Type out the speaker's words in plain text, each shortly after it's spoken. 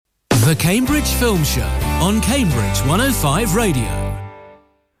The Cambridge Film Show on Cambridge 105 Radio.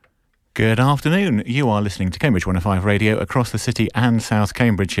 Good afternoon. You are listening to Cambridge 105 Radio across the city and South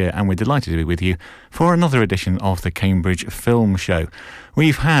Cambridgeshire, and we're delighted to be with you for another edition of the Cambridge Film Show.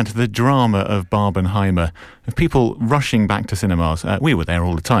 We've had the drama of Barbenheimer, of people rushing back to cinemas. We were there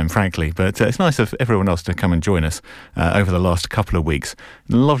all the time, frankly, but it's nice of everyone else to come and join us over the last couple of weeks.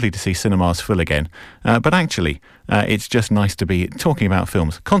 Lovely to see cinemas full again. But actually, it's just nice to be talking about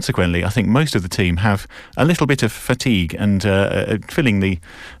films. Consequently, I think most of the team have a little bit of fatigue and feeling the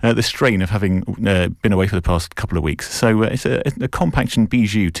strain of having been away for the past couple of weeks. So it's a compact and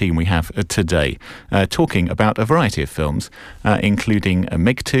bijou team we have today, talking about a variety of films, including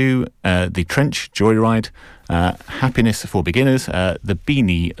Meg 2, The Trench, Joyride, Happiness for Beginners, The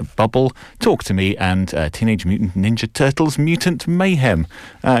Beanie Bubble, Talk to Me, and Teenage Mutant Ninja Turtles Mutant Mayhem.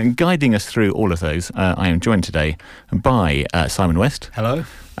 Guiding us through all of those, I am joined today by Simon West. Hello.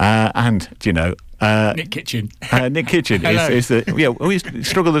 And, do you know... Nick Kitchen. Nick Kitchen is we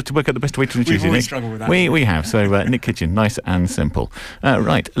struggle to work out the best way to introduce We've always struggled with that. We have. So Nick Kitchen, nice and simple.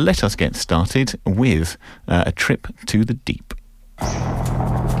 Right, let us get started with a trip to the deep.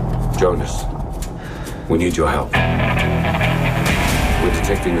 Jonas, we need your help. We're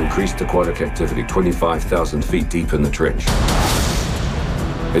detecting increased aquatic activity 25,000 feet deep in the trench.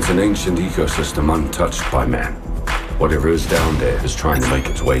 It's an ancient ecosystem untouched by man. Whatever is down there is trying to make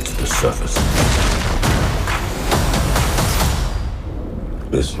its way to the surface.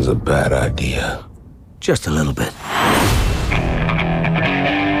 This is a bad idea. Just a little bit.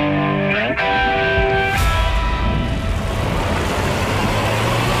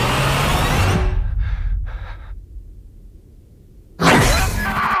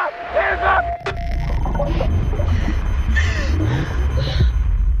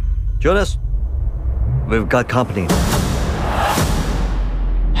 Jonas, we've got company.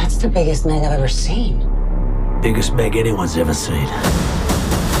 That's the biggest Meg I've ever seen. Biggest Meg anyone's ever seen.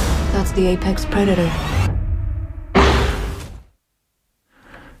 That's the apex predator.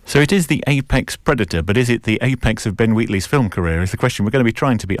 So it is the apex predator, but is it the apex of Ben Wheatley's film career is the question we're going to be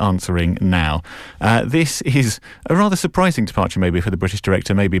trying to be answering now. This is a rather surprising departure maybe for the British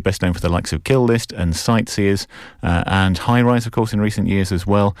director, maybe best known for the likes of Kill List and Sightseers and High Rise, of course, in recent years as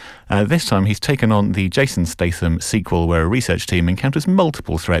well. This time he's taken on the Jason Statham sequel, where a research team encounters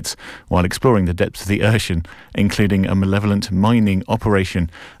multiple threats while exploring the depths of the ocean, including a malevolent mining operation.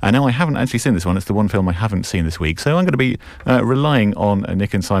 Now, I haven't actually seen this one. It's the one film I haven't seen this week, so I'm going to be relying on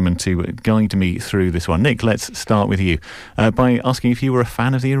Nick and Simon to guide me through this one. Nick, let's start with you by asking if you were a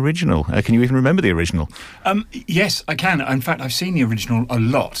fan of the original. Can you even remember the original? Yes, I can. In fact, I've seen the original a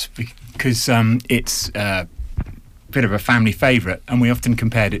lot because it's a bit of a family favourite, and we often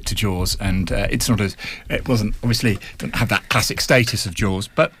compared it to Jaws, and it wasn't obviously didn't have that classic status of Jaws,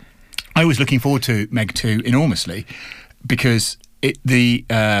 but I was looking forward to Meg 2 enormously because the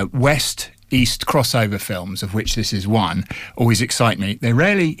West-East crossover films, of which this is one, always excite me. They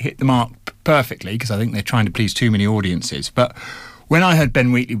rarely hit the mark perfectly because I think they're trying to please too many audiences. But when I heard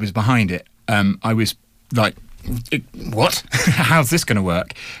Ben Wheatley was behind it, I was like, what? How's this going to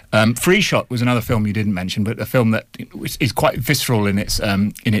work? Free Shot was another film you didn't mention, but a film that is quite visceral in its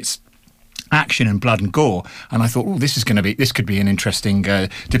action and blood and gore, and I thought, this could be an interesting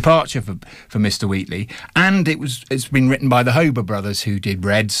departure for Mr. Wheatley. And it's been written by the Hober brothers, who did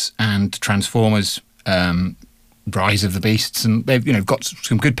Reds and Transformers, Rise of the Beasts, and they've got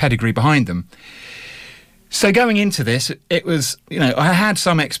some good pedigree behind them. So going into this, it was I had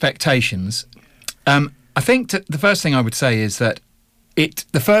some expectations. I think the first thing I would say is that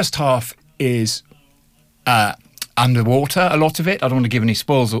the first half is underwater, a lot of it. I don't want to give any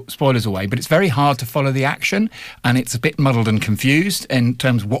spoilers away, but it's very hard to follow the action, and it's a bit muddled and confused in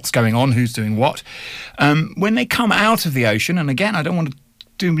terms of what's going on, who's doing what. When they come out of the ocean, and again, I don't want to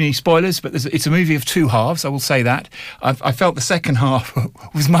do many spoilers, but it's a movie of two halves, I will say that. I felt the second half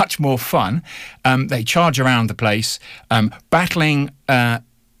was much more fun. They charge around the place, battling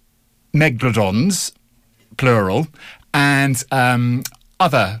megalodons, plural, and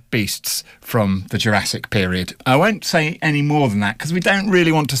other beasts from the Jurassic period. I won't say any more than that because we don't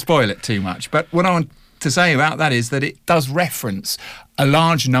really want to spoil it too much. But what I want to say about that is that it does reference a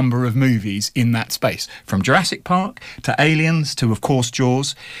large number of movies in that space, from Jurassic Park to Aliens to, of course,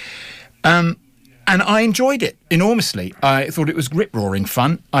 Jaws. And I enjoyed it enormously. I thought it was rip-roaring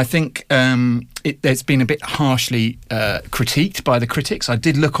fun. I think it's been a bit harshly critiqued by the critics. I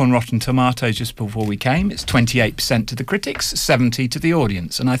did look on Rotten Tomatoes just before we came. It's 28% to the critics, 70% to the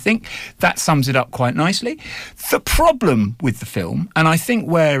audience. And I think that sums it up quite nicely. The problem with the film, and I think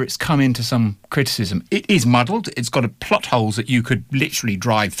where it's come into some criticism, it is muddled. It's got plot holes that you could literally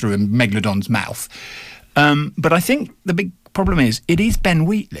drive through a megalodon's mouth. But I think the big problem is, it is Ben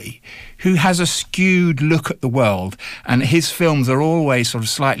Wheatley who has a skewed look at the world, and his films are always sort of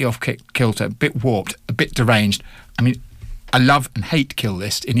slightly off kilter, a bit warped, a bit deranged. I mean, I love and hate Kill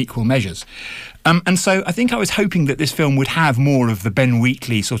List in equal measures. And so I think I was hoping that this film would have more of the Ben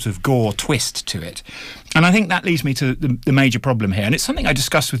Wheatley sort of gore twist to it. And I think that leads me to the major problem here, and it's something I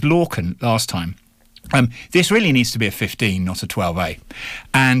discussed with Lorcan last time. This really needs to be a 15, not a 12A.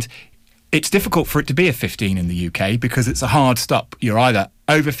 And it's difficult for it to be a 15 in the UK because it's a hard stop. You're either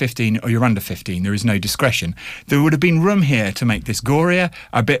over 15 or you're under 15. There is no discretion. There would have been room here to make this gorier,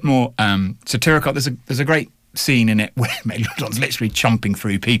 a bit more satirical. There's a great scene in it where Megalodon's literally chomping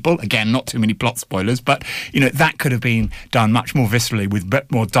through people. Again, not too many plot spoilers, but that could have been done much more viscerally with a bit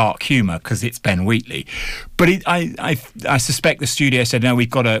more dark humour because it's Ben Wheatley. But I suspect the studio said, no, we've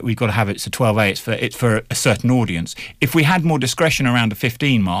got to have it. It's a 12A. It's for a certain audience. If we had more discretion around a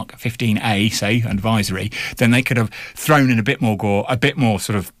 15 mark, 15A, say, advisory, then they could have thrown in a bit more gore, a bit more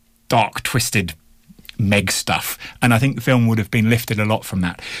sort of dark, twisted Meg stuff, and I think the film would have been lifted a lot from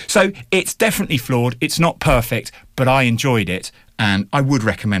that. So it's definitely flawed. It's not perfect, but I enjoyed it, and I would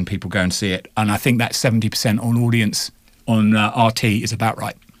recommend people go and see it. And I think that 70% on audience on RT is about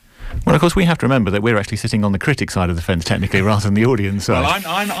right. Well, of course, we have to remember that we're actually sitting on the critic side of the fence, technically, rather than the audience side.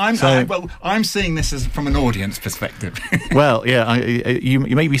 Well, I'm seeing this as from an audience perspective. Well, yeah, you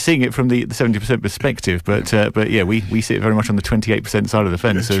may be seeing it from the 70% perspective, but yeah, we sit very much on the 28% side of the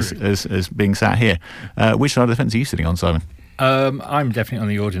fence as being sat here. Which side of the fence are you sitting on, Simon? I'm definitely on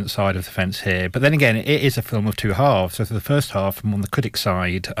the audience side of the fence here. But then again, it is a film of two halves. So for the first half, I'm on the critic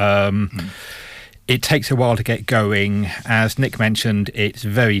side. It takes a while to get going. As Nick mentioned, it's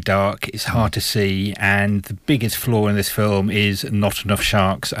very dark, it's hard to see, and the biggest flaw in this film is not enough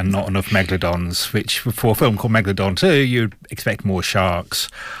sharks and not enough megalodons, which for a film called Megalodon 2, you'd expect more sharks.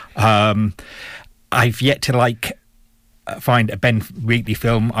 I've yet to find a Ben Wheatley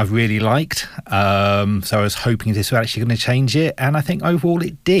film I've really liked, so I was hoping this was actually going to change it, and I think overall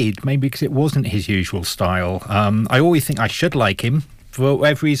it did, maybe because it wasn't his usual style. I always think I should like him. For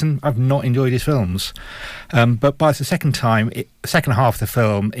whatever reason, I've not enjoyed his films. But by the second half of the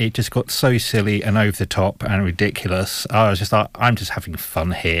film, it just got so silly and over the top and ridiculous. I was just like, I'm just having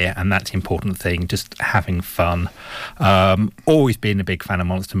fun here, and that's the important thing, just having fun. Always been a big fan of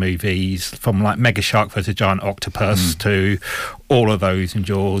monster movies, from like Mega Shark vs. Giant Octopus to all of those in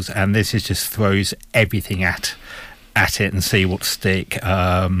Jaws, and this just throws everything at it and see what stick.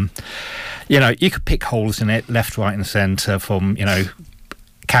 You could pick holes in it left, right and centre, from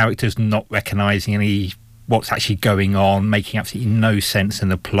characters not recognising what's actually going on, making absolutely no sense in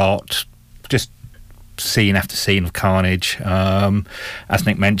the plot, just scene after scene of carnage. As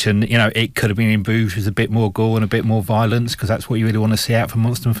Nick mentioned, it could have been improved with a bit more gore and a bit more violence, because that's what you really want to see out from a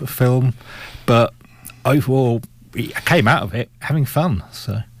monster film. But overall, I came out of it having fun.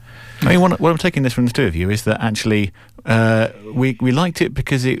 So I mean, what I'm taking this from the two of you is that actually we liked it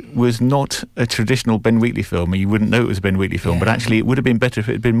because it was not a traditional Ben Wheatley film, and you wouldn't know it was a Ben Wheatley film, but actually it would have been better if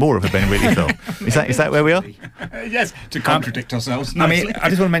it had been more of a Ben Wheatley film. Is that where we are? Yes, to contradict ourselves. I mean, I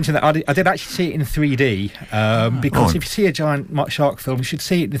just want to mention that I did actually see it in 3D, because if you see a giant shark film, you should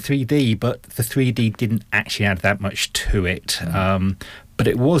see it in 3D, but the 3D didn't actually add that much to it. But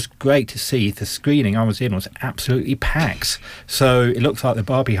it was great to see. The screening I was in was absolutely packed. So it looks like the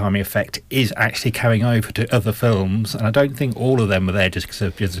Barbenheimer effect is actually carrying over to other films, and I don't think all of them were there just because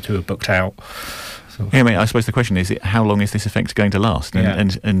the other two were booked out. So. Yeah, I suppose the question is, how long is this effect going to last?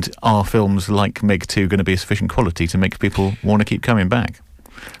 And are films like Meg 2 going to be a sufficient quality to make people want to keep coming back?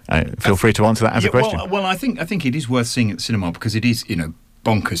 Feel free to answer that as a question. Well, I think it is worth seeing at the cinema, because it is,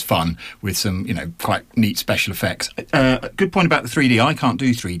 bonkers fun with some, quite neat special effects. Good point about the 3D. I can't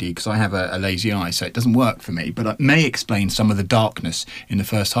do 3D because I have a lazy eye, so it doesn't work for me. But it may explain some of the darkness in the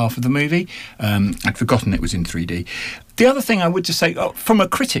first half of the movie. I'd forgotten it was in 3D. The other thing I would just say, from a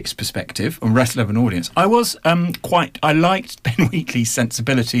critic's perspective, and rest of an audience, I was I liked Ben Wheatley's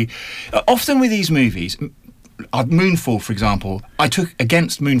sensibility. Often with these movies, Moonfall, for example, I took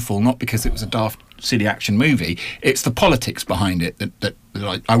against Moonfall not because it was a daft, silly action movie. It's the politics behind it that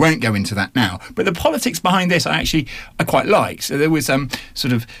I won't go into that now. But the politics behind this, I quite liked. So there was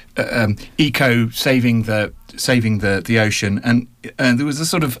sort of eco saving the ocean, and there was a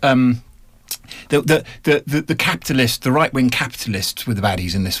sort of the capitalist, the right-wing capitalists were the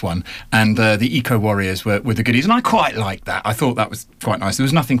baddies in this one, and the eco-warriors were the goodies, and I quite liked that. I thought that was quite nice. There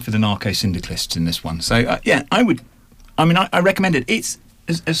was nothing for the narco-syndicalists in this one. So, yeah, I recommend it. It's,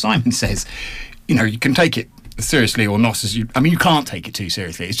 as Simon says, you can take it seriously or not as you... you can't take it too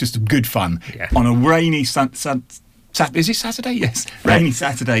seriously. It's just good fun. Yeah. On a rainy... is it Saturday? Yes. Rainy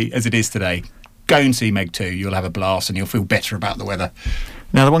Saturday as it is today. Go and see Meg 2. You'll have a blast and you'll feel better about the weather.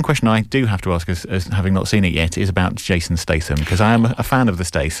 Now, the one question I do have to ask, as having not seen it yet, is about Jason Statham, because I am a fan of the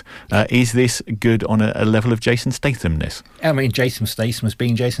Stace. Is this good on a level of Jason Stathamness? Jason Statham has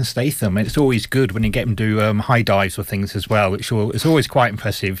been Jason Statham. It's always good when you get him to do high dives or things as well, which is always quite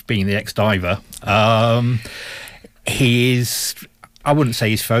impressive, being the ex-diver. He is... I wouldn't say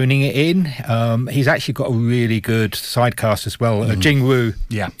he's phoning it in. He's actually got a really good side cast as well. Jing Woo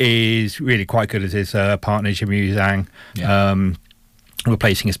is really quite good as his partner, Jimmy Zhang. Yeah.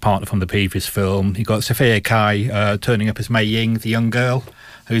 Replacing his partner from the previous film. You've got Sophia Kai turning up as Mei Ying, the young girl,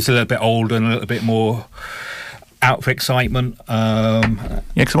 who's a little bit older and a little bit more out for excitement.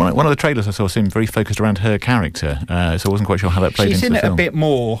 Because one of the trailers I saw seemed very focused around her character, so I wasn't quite sure how that played into the film. She's in it a bit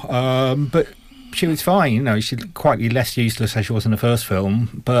more, but she was fine. She's quite less useless as she was in the first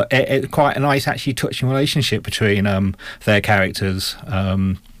film, but it's quite a nice, actually touching relationship between their characters.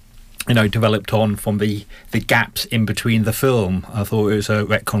 Developed on from the gaps in between the film. I thought it was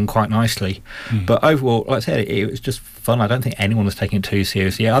retconned quite nicely. But overall, like I said, it was just fun. I don't think anyone was taking it too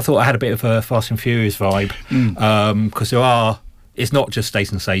seriously. I thought I had a bit of a Fast and Furious vibe, because it's not just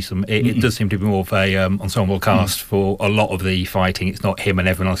Jason Statham. It does seem to be more of a ensemble cast for a lot of the fighting. It's not him and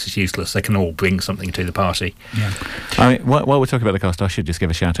everyone else is useless. They can all bring something to the party. Yeah. While we're talking about the cast, I should just give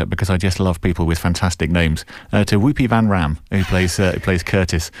a shout out, because I just love people with fantastic names, to Whoopi Van Ram, who plays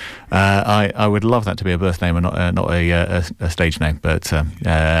Curtis. I would love that to be a birth name and not a stage name. But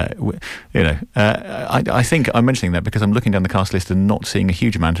I think I'm mentioning that because I'm looking down the cast list and not seeing a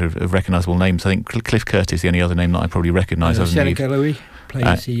huge amount of recognisable names. I think Cliff Curtis is the only other name that I probably recognise. Louis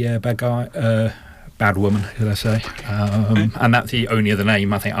plays the bad guy, bad woman, should I say? And that's the only other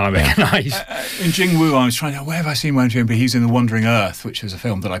name I think I recognise. In Jing Woo, I was trying to... Where have I seen one of him? But he's in The Wandering Earth, which was a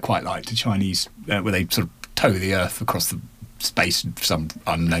film that I quite liked. A Chinese... where they sort of tow the Earth across the space for some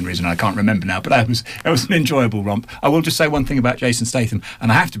unknown reason I can't remember now, but that was an enjoyable romp. I will just say one thing about Jason Statham,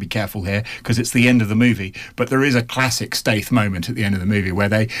 and I have to be careful here because it's the end of the movie, but there is a classic Statham moment at the end of the movie where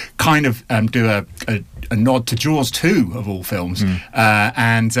they kind of do a nod to Jaws 2 of all films,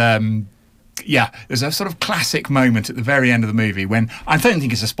 there's a sort of classic moment at the very end of the movie when, I don't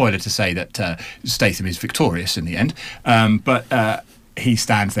think it's a spoiler to say that Statham is victorious in the end, but he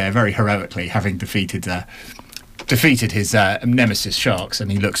stands there very heroically, having defeated his nemesis sharks, and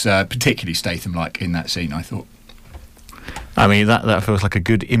he looks particularly Statham-like in that scene, I thought. That feels like a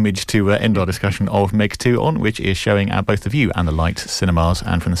good image to end our discussion of Meg 2 on, which is showing at both the View and the Light cinemas,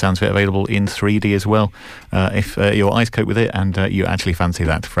 and from the sounds of it, available in 3D as well, if your eyes cope with it and you actually fancy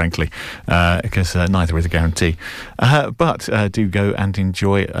that, frankly, because neither is a guarantee. But do go and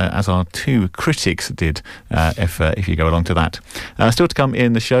enjoy, as our two critics did, if you go along to that. Still to come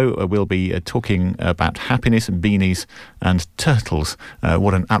in the show, we'll be talking about happiness, beanies and turtles.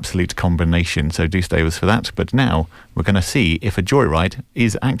 What an absolute combination, so do stay with us for that. But now we're going to see if a joyride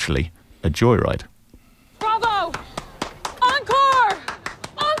is actually a joyride. Bravo! Encore!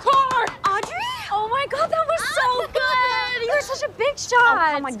 Encore! Audrey? Oh my god, that was so good! You're such a big shot!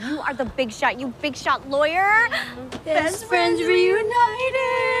 Oh, come on, you are the big shot, you big shot lawyer. Best friends reunited!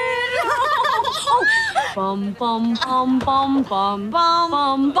 Bum, bum, bum, bum, bum, bum,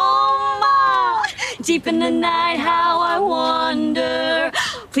 bum, bum. Deep in the night, how I wonder.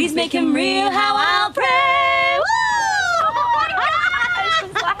 Please make him real, how I'll pray.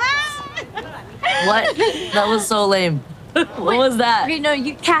 What? That was so lame. What was that? No,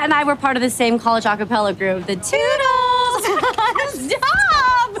 Kat and I were part of the same college a cappella group, the Toodles.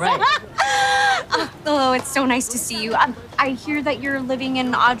 Stop! Right. Oh, it's so nice to see you. I hear that you're living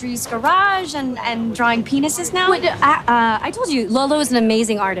in Audrey's garage and drawing penises now. Wait, I told you, Lolo is an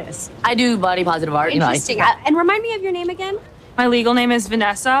amazing artist. I do body positive art. Interesting. And remind me of your name again? My legal name is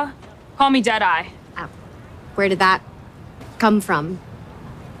Vanessa. Call me Deadeye. Oh. Where did that come from?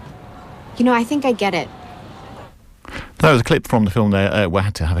 I think I get it. That was a clip from the film there. We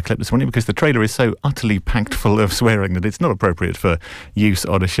had to have a clip this morning because the trailer is so utterly packed full of swearing that it's not appropriate for use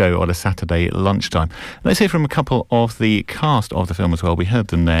on a show on a Saturday lunchtime. Let's hear from a couple of the cast of the film as well. We heard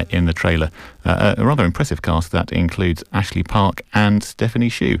them there in the trailer. A rather impressive cast that includes Ashley Park and Stephanie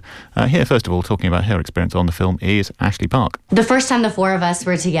Hsu. Here, first of all, talking about her experience on the film is Ashley Park. The first time the four of us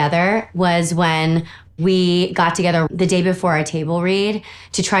were together was when We got together the day before our table read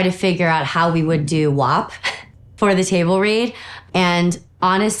to try to figure out how we would do WAP for the table read. And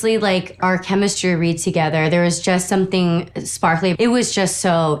honestly, like our chemistry read together, there was just something sparkly. It was just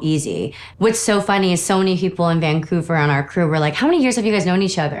so easy. What's so funny is so many people in Vancouver on our crew were like, how many years have you guys known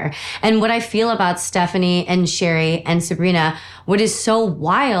each other? And what I feel about Stephanie and Sherry and Sabrina, what is so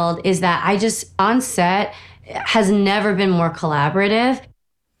wild is that I just, on set, has never been more collaborative.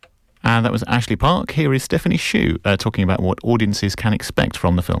 And that was Ashley Park. Here is Stephanie Shue talking about what audiences can expect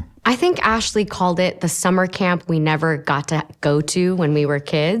from the film. I think Ashley called it the summer camp we never got to go to when we were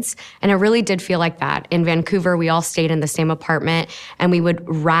kids. And it really did feel like that. In Vancouver, we all stayed in the same apartment and we would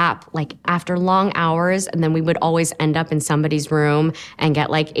wrap like after long hours. And then we would always end up in somebody's room and get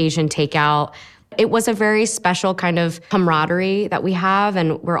like Asian takeout. It was a very special kind of camaraderie that we have.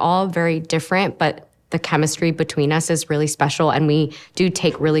 And we're all very different, but the chemistry between us is really special, and we do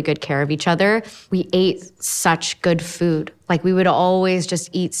take really good care of each other. We ate such good food. Like, we would always just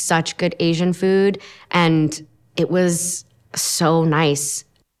eat such good Asian food, and it was so nice.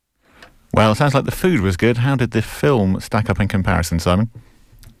 Well, it sounds like the food was good. How did the film stack up in comparison, Simon?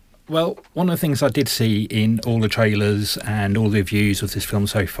 Well, one of the things I did see in all the trailers and all the reviews of this film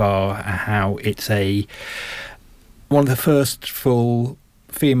so far are how it's one of the first full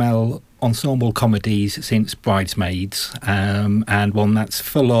female ensemble comedies since Bridesmaids, and one that's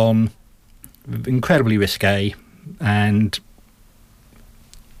full on, incredibly risque, and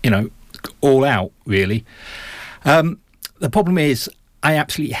all out really. The problem is I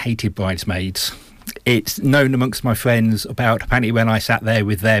absolutely hated Bridesmaids. It's known amongst my friends about apparently when I sat there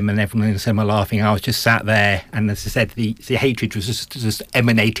with them and everyone in the cinema laughing, I was just sat there, and as I said, the hatred was just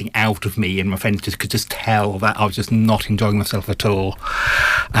emanating out of me, and my friends could just tell that I was just not enjoying myself at all.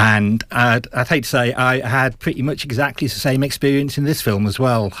 And I'd hate to say I had pretty much exactly the same experience in this film as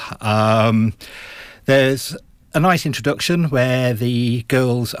well. There's a nice introduction where the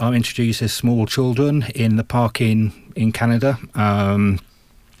girls are introduced as small children in the park in Canada,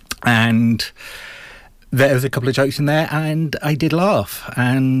 and there's a couple of jokes in there, and I did laugh.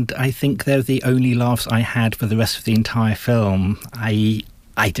 And I think they're the only laughs I had for the rest of the entire film. I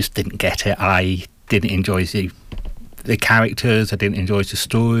just didn't get it. I didn't enjoy the characters. I didn't enjoy the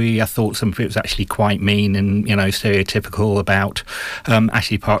story. I thought some of it was actually quite mean and, stereotypical about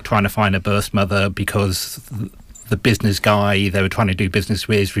Ashley Park trying to find a birth mother because the business guy they were trying to do business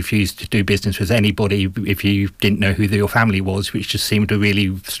with refused to do business with anybody if you didn't know who your family was, which just seemed a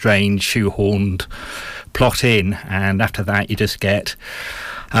really strange, shoehorned plot in. And after that, you just get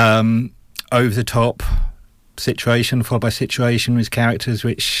over-the-top situation followed by situation with characters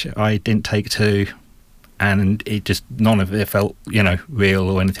which I didn't take to, and it just, none of it felt, real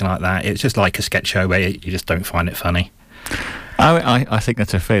or anything like that. It's just like a sketch show where you just don't find it funny. I think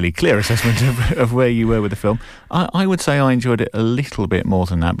that's a fairly clear assessment of where you were with the film. I would say I enjoyed it a little bit more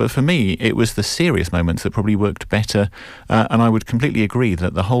than that, but for me, it was the serious moments that probably worked better, and I would completely agree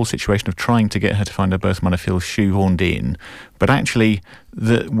that the whole situation of trying to get her to find her birth mother feels shoehorned in, but actually,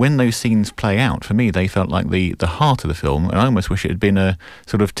 when those scenes play out, for me, they felt like the heart of the film, and I almost wish it had been a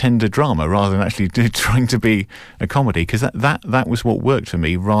sort of tender drama rather than actually trying to be a comedy, because that was what worked for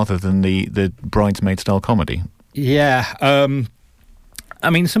me rather than the bridesmaid-style comedy. Yeah, there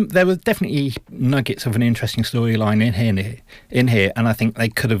were definitely nuggets of an interesting storyline in here, and I think they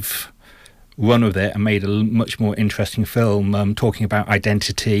could have run with it and made a much more interesting film, talking about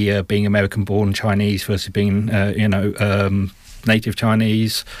identity, being American-born Chinese versus being, native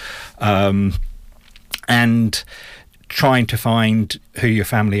Chinese, and trying to find who your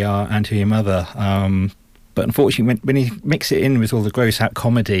family are and who your mother. But unfortunately, when you mix it in with all the gross-out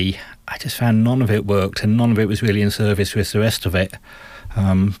comedy, I just found none of it worked, and none of it was really in service with the rest of it.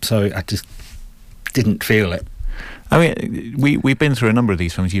 So I just didn't feel it. I mean, we've been through a number of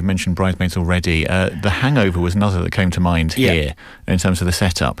these films. You've mentioned Bridesmaids already. The Hangover was another that came to mind here in terms of the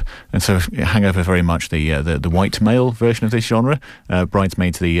setup. And so Hangover very much the white male version of this genre,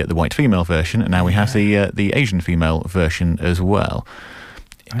 Bridesmaids the white female version, and now we have the Asian female version as well.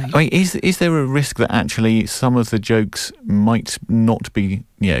 I mean, is there a risk that actually some of the jokes might not be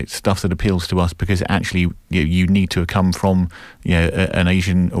stuff that appeals to us because actually you need to have come from an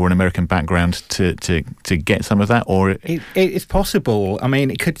Asian or an American background to get some of that? Or it's possible. I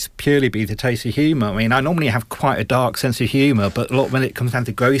mean, it could purely be the taste of humour. I mean, I normally have quite a dark sense of humour, but a lot when it comes down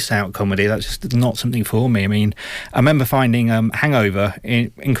to gross out comedy, that's just not something for me. I mean, I remember finding Hangover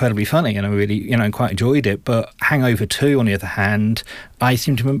incredibly funny, and I really quite enjoyed it. But Hangover 2, on the other hand, I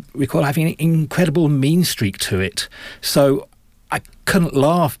seem to recall having an incredible mean streak to it. So I couldn't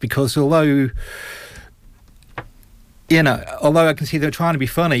laugh because although you know, although I can see they're trying to be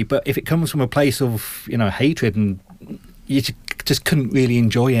funny, but if it comes from a place of, you know, hatred, and you just couldn't really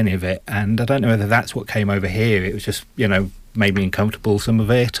enjoy any of it. And I don't know whether that's what came over here. It was just, you know, made me uncomfortable, some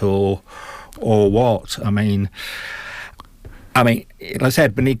of it, or what. I mean, like I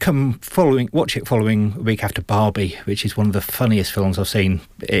said, when you watch it following a week after Barbie, which is one of the funniest films I've seen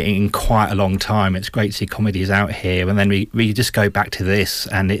in quite a long time. It's great to see comedies out here, and then we just go back to this,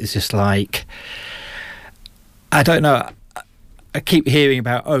 and it's just like, I don't know. I keep hearing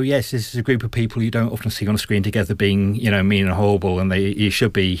about, oh yes, this is a group of people you don't often see on a screen together being, you know, mean and horrible, and you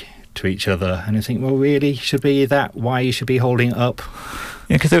should be to each other. And I think, well, really, should be that why you should be holding it up?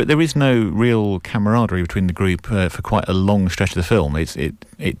 Yeah, because there is no real camaraderie between the group for quite a long stretch of the film.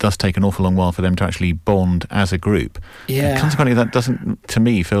 It does take an awful long while for them to actually bond as a group. Yeah. And consequently, that doesn't, to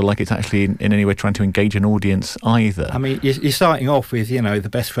me, feel like it's actually in any way trying to engage an audience either. I mean, you're starting off with, you know, the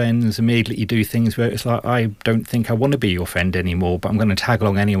best friends. Immediately you do things where it's like, I don't think I want to be your friend anymore, but I'm going to tag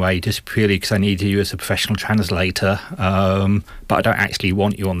along anyway, just purely because I need you as a professional translator. But I don't actually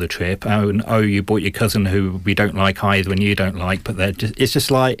want you on the trip. Oh, you brought your cousin who we don't like either, and you don't like, but it's just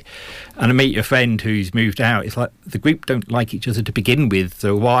like, and I meet your friend who's moved out. It's like the group don't like each other to begin with,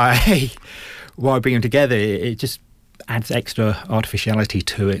 so why bring them together? It just adds extra artificiality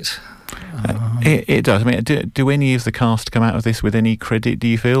to it. It does. I mean, do any of the cast come out of this with any credit, do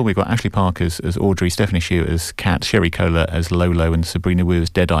you feel? We've got Ashley Park as Audrey, Stephanie Shue as Kat, Sherry Kohler as Lolo, and Sabrina Wu as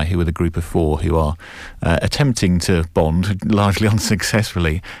Deadeye, who are the group of four who are attempting to bond, largely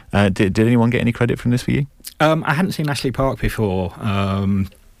unsuccessfully. Did anyone get any credit from this for you? I hadn't seen Ashley Park before, and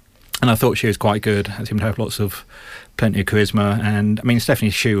I thought she was quite good. I seemed to have plenty of charisma, and I mean,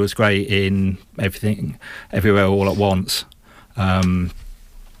 Stephanie Shue was great in Everything, Everywhere, All at Once.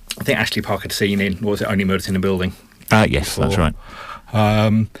 I think Ashley Park had seen in, or was it Only Murders in the Building? Yes, before. That's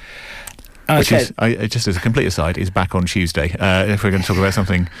right. Which is, just as a complete aside, is back on Tuesday. If we're going to talk about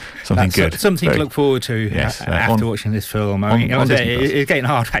something good, something to look forward to. Yes, after watching this film. I mean, it's getting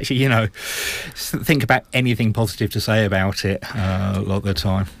hard to actually, you know, think about anything positive to say about it a lot of the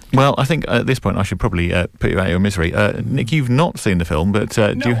time. Well, I think at this point I should probably put you out of your misery. Nick, you've not seen the film, but do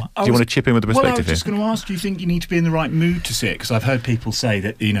you want to chip in with the perspective here? Well, I was just going to ask, do you think you need to be in the right mood to see it? Because I've heard people say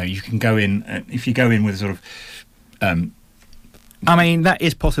that, you know, you can go in, if you go in with sort of... I mean, that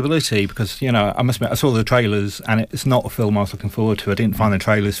is a possibility, because, you know, I must admit, I saw the trailers and it's not a film I was looking forward to. I didn't find the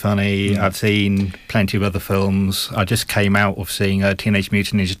trailers funny. I've seen plenty of other films. I just came out of seeing Teenage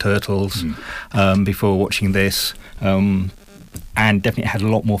Mutant Ninja Turtles before watching this, and definitely had a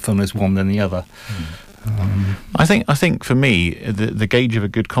lot more fun as one than the other. I think for me the gauge of a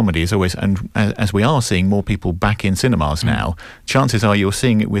good comedy is always, and as we are seeing more people back in cinemas now, chances are you're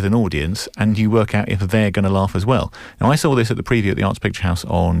seeing it with an audience and you work out if they're going to laugh as well. Now, I saw this at the preview at the Arts Picture House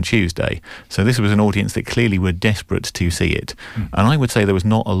on Tuesday, so this was an audience that clearly were desperate to see it, and I would say there was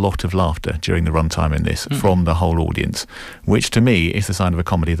not a lot of laughter during the runtime in this from the whole audience, which to me is the sign of a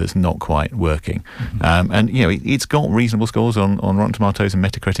comedy that's not quite working. And you know, it's got reasonable scores on Rotten Tomatoes and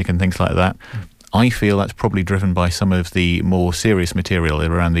Metacritic and things like that. I feel that's probably driven by some of the more serious material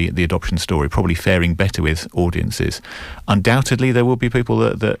around the adoption story, probably faring better with audiences. Undoubtedly, there will be people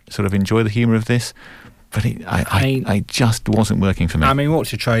that sort of enjoy the humour of this, but I just wasn't working for me. I mean,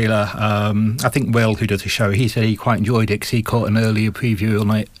 watch the trailer. I think Will, who does the show, he said he quite enjoyed it because he caught an earlier preview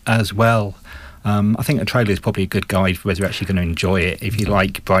on it as well. I think the trailer is probably a good guide for whether you're actually going to enjoy it. If you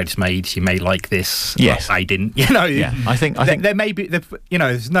like Bridesmaids, you may like this. Yes, I didn't. You know, yeah. I think there may be. You know,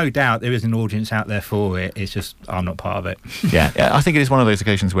 there's no doubt there is an audience out there for it. It's just I'm not part of it. Yeah, I think it is one of those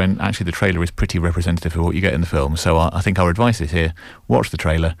occasions when actually the trailer is pretty representative of what you get in the film. So I think our advice is here: watch the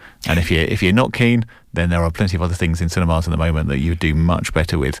trailer, and if you're not keen, then there are plenty of other things in cinemas at the moment that you would do much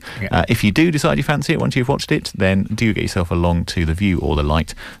better with. Yeah. If you do decide you fancy it once you've watched it, then do get yourself along to The View or The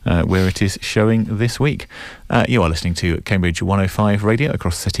Light, where it is showing this week. You are listening to Cambridge 105 Radio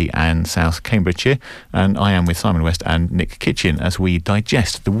across the city and South Cambridgeshire, and I am with Simon West and Nick Kitchen as we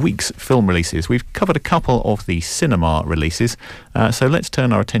digest the week's film releases. We've covered a couple of the cinema releases, so let's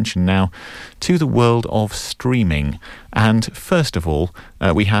turn our attention now to the world of streaming. And first of all,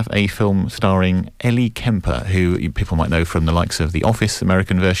 we have a film starring Ellie Kemper, who people might know from the likes of The Office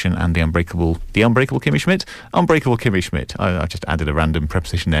American version and The Unbreakable Kimmy Schmidt. Unbreakable Kimmy Schmidt. I just added a random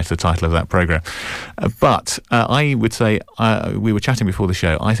preposition there to the title of that programme. But I would say, we were chatting before the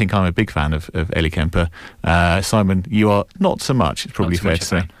show, I think I'm a big fan of Ellie Kemper. Simon, you are not so much, it's probably fair to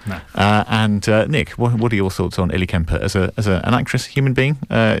say. No. And Nick, what are your thoughts on Ellie Kemper as an actress, human being?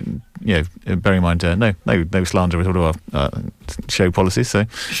 You know, bearing in mind, no slander with all of our show policies. So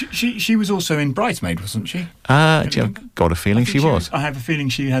she was also in Bridesmaid, wasn't she? I've got a feeling she was. I have a feeling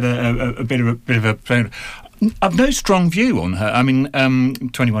she had a bit of a. I've no strong view on her. I mean,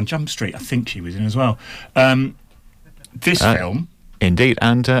 21 Jump Street, I think she was in as well. This film... Indeed,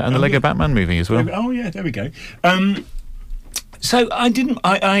 and the Lego Batman movie as well. Oh, yeah, there we go. So I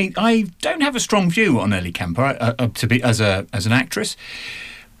don't have a strong view on Ellie Kemper to be as an actress.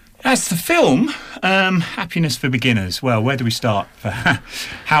 As the film, Happiness for Beginners. Well, where do we start?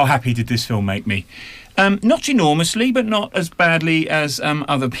 How happy did this film make me? Not enormously, but not as badly as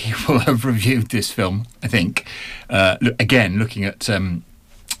other people have reviewed this film, I think. Looking at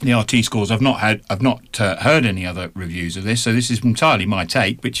the RT scores, I've not heard any other reviews of this, so this is entirely my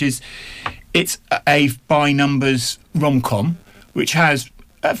take, which is it's a by numbers rom-com, which has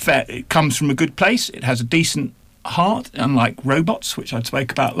it comes from a good place. It has a decent heart, unlike Robots, which I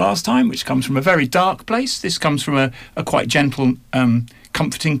spoke about last time, which comes from a very dark place. This comes from a quite gentle,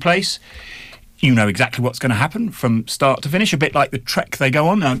 comforting place. You know exactly what's going to happen from start to finish, a bit like the trek they go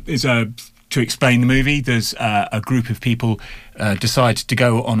on. To explain the movie, there's a group of people decide to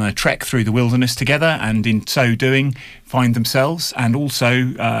go on a trek through the wilderness together, and in so doing find themselves, and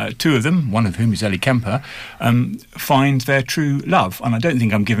also two of them, one of whom is Ellie Kemper, find their true love. And I don't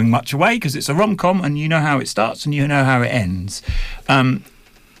think I'm giving much away because it's a rom-com and you know how it starts and you know how it ends. The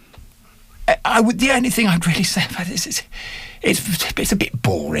only thing I'd really say about this is it's a bit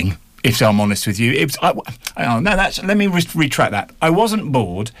boring, if I'm honest with you. Let me retract that. I wasn't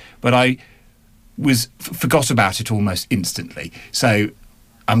bored, but I forgot about it almost instantly. So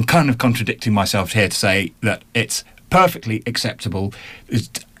I'm kind of contradicting myself here to say that it's perfectly acceptable, it's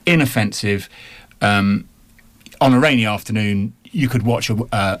inoffensive. On a rainy afternoon, you could watch.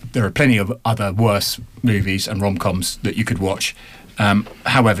 There are plenty of other worse movies and rom-coms that you could watch.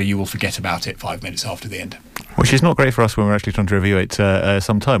 However, you will forget about it 5 minutes after the end. Which is not great for us when we're actually trying to review it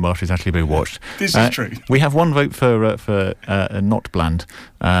some time after it's actually been watched. This is true. We have one vote for not bland.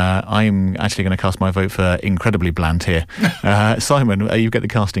 I'm actually going to cast my vote for incredibly bland here. Simon, you get the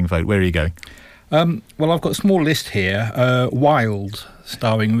casting vote. Where are you going? Well, I've got a small list here. Wild,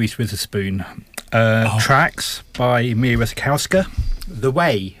 starring Reese Witherspoon. Tracks by Mia Wasikowska. The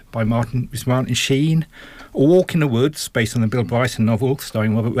Way by Martin Sheen. A Walk in the Woods, based on the Bill Bryson novel,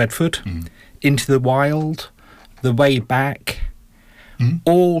 starring Robert Redford. Into the Wild, The Way Back.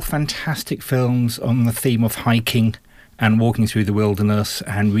 All fantastic films on the theme of hiking and walking through the wilderness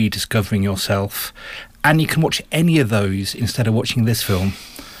and rediscovering yourself. And you can watch any of those instead of watching this film.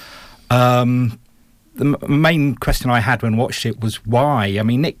 The main question I had when I watched it was why. I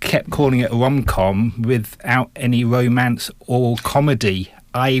mean, Nick kept calling it a rom-com without any romance or comedy.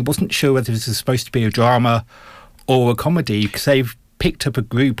 I wasn't sure whether this was supposed to be a drama or a comedy, because they've picked up a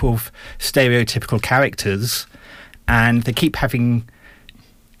group of stereotypical characters and they keep having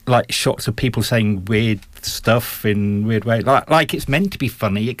like shots of people saying weird stuff in weird ways, like it's meant to be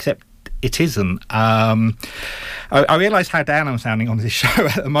funny, except it isn't. I realise how down I'm sounding on this show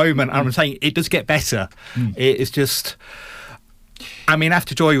at the moment. I'm saying it does get better. It's just... I mean,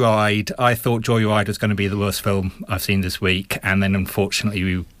 after Joyride, I thought Joyride was going to be the worst film I've seen this week, and then unfortunately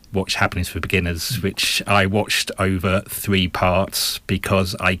we watched Happiness for Beginners, which I watched over 3 parts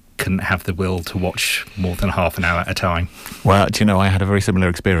because I couldn't have the will to watch more than half an hour at a time. Well, do you know, I had a very similar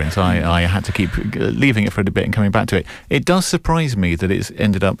experience. I had to keep leaving it for a bit and coming back to it. It does surprise me that it's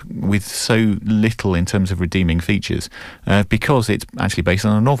ended up with so little in terms of redeeming features, because it's actually based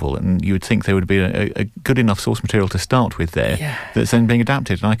on a novel, and you would think there would be a good enough source material to start with there that's then being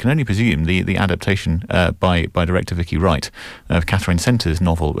adapted. And I can only presume the adaptation by director Vicky Wright of Catherine Center's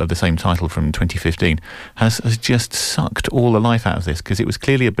novel of the same title from 2015 has just sucked all the life out of this, because it was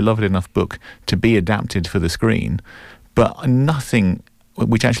clearly a beloved enough book to be adapted for the screen, but nothing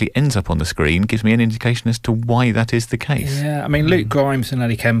which actually ends up on the screen gives me an indication as to why that is the case. Yeah, I mean, Luke Grimes and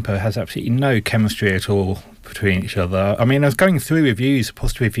Ellie Kemper has absolutely no chemistry at all between each other. I mean, I was going through reviews,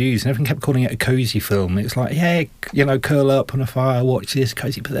 positive reviews, and everyone kept calling it a cosy film. It's like, yeah, you know, curl up on a fire, watch this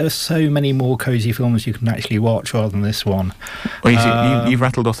cosy, but there are so many more cosy films you can actually watch rather than this one. Well, you see, you've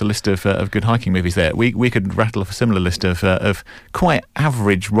rattled off the list of good hiking movies there. We could rattle off a similar list of quite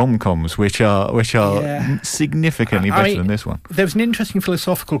average rom-coms, which are significantly better than this one. There's an interesting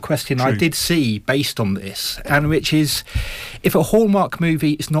philosophical question I did see based on this, and which is, if a Hallmark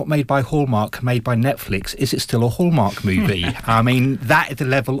movie is not made by Hallmark, made by Netflix, is it still a Hallmark movie? I mean, that is the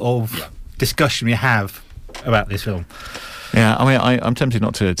level of discussion we have about this film. Yeah, I mean, I'm tempted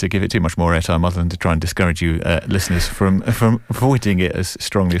not to give it too much more airtime, other than to try and discourage you listeners from avoiding it as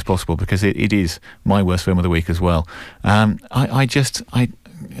strongly as possible, because it is my worst film of the week as well.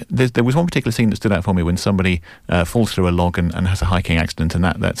 there was one particular scene that stood out for me when somebody falls through a log and has a hiking accident, and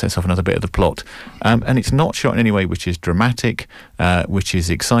that sets off another bit of the plot. And it's not shot in any way which is dramatic, which is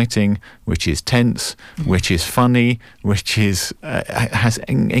exciting, which is tense, which is funny, which is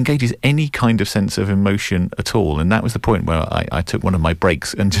engages any kind of sense of emotion at all. And that was the point where I took one of my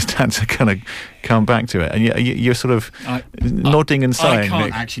breaks and just had to kind of come back to it. And you're sort of nodding and sighing. I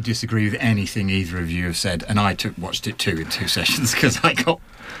can't actually disagree with anything either of you have said, and I watched it too in 2 sessions because I got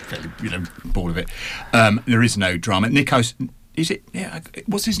fairly, bored of it. There is no drama. Nikos, is it? Yeah,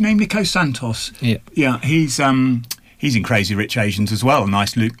 what's his name? Nikos Santos. Yeah. He's in Crazy Rich Asians as well. A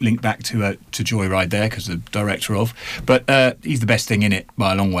nice link back to Joyride there because the director of. But he's the best thing in it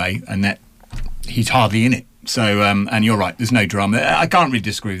by a long way, and that he's hardly in it. So, and you're right, there's no drama. I can't really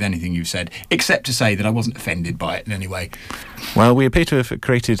disagree with anything you've said, except to say that I wasn't offended by it in any way. Well, we appear to have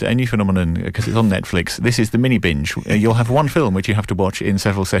created a new phenomenon because it's on Netflix. This is the mini binge. You'll have one film which you have to watch in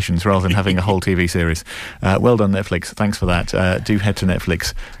several sessions rather than having a whole TV series. Well done, Netflix. Thanks for that. Do head to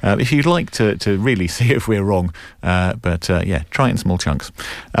Netflix if you'd like to really see if we're wrong. But try it in small chunks.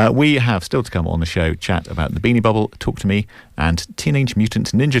 We have still to come on the show chat about the Beanie Bubble, Talk to Me, and Teenage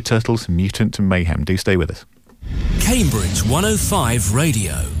Mutant Ninja Turtles Mutant Mayhem. Do stay with us. Cambridge 105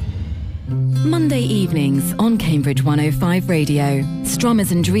 Radio. Monday evenings on Cambridge 105 Radio.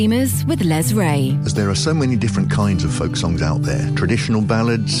 Strummers and Dreamers with Les Ray. As there are so many different kinds of folk songs out there. Traditional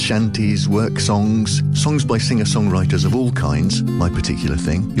ballads, shanties, work songs, songs by singer-songwriters of all kinds, my particular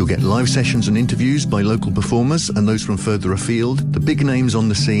thing. You'll get live sessions and interviews by local performers and those from further afield, the big names on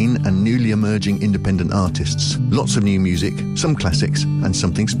the scene and newly emerging independent artists. Lots of new music, some classics and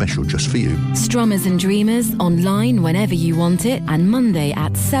something special just for you. Strummers and Dreamers online whenever you want it, and Monday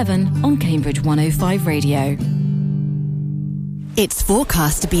at 7 on Cambridge 105 Radio. It's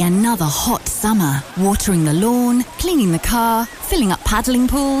forecast to be another hot summer. Watering the lawn, cleaning the car, filling up paddling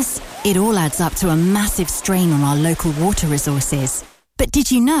pools. It all adds up to a massive strain on our local water resources. But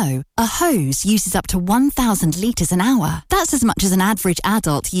did you know a hose uses up to 1,000 litres an hour? That's as much as an average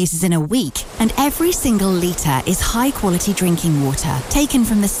adult uses in a week. And every single litre is high-quality drinking water, taken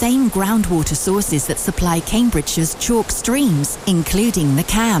from the same groundwater sources that supply Cambridgeshire's chalk streams, including the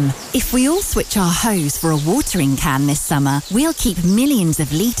Cam. If we all switch our hose for a watering can this summer, we'll keep millions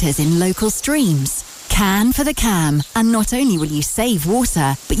of litres in local streams. Can for the Cam. And not only will you save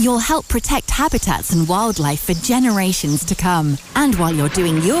water, but you'll help protect habitats and wildlife for generations to come. And while you're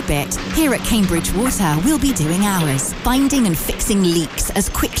doing your bit, here at Cambridge Water, we'll be doing ours, finding and fixing leaks as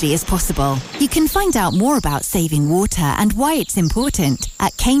quickly as possible. You can find out more about saving water and why it's important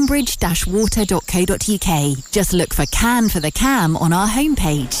at cambridge-water.co.uk. Just look for Can for the Cam on our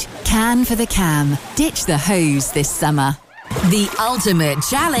homepage. Can for the Cam. Ditch the hose this summer. The ultimate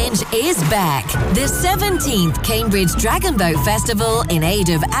challenge is back. The 17th Cambridge Dragon Boat Festival in aid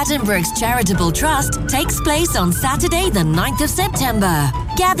of Addenbrookes Charitable Trust takes place on Saturday the 9th of September.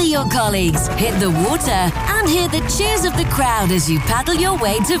 Gather your colleagues, hit the water, and hear the cheers of the crowd as you paddle your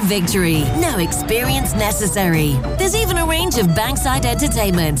way to victory. No experience necessary. There's even a range of bankside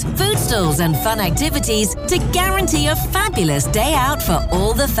entertainment, food stalls, and fun activities to guarantee a fabulous day out for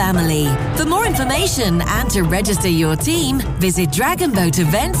all the family. For more information and to register your team, visit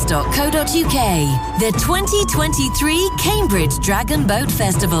dragonboatevents.co.uk. The 2023 Cambridge Dragon Boat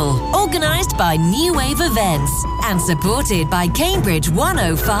Festival, organised by New Wave Events and supported by Cambridge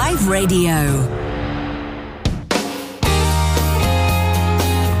 105 Radio.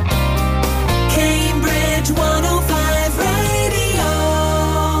 Cambridge 105 Radio.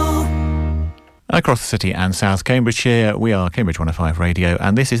 Across the city and South Cambridgeshire, we are Cambridge 105 Radio,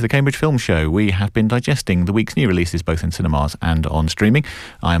 and this is the Cambridge Film Show. We have been digesting the week's new releases both in cinemas and on streaming.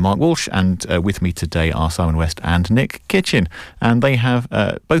 I am Mark Walsh, and with me today are Simon West and Nick Kitchen. And they have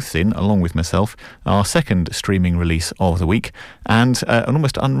both seen, along with myself, our second streaming release of the week, and an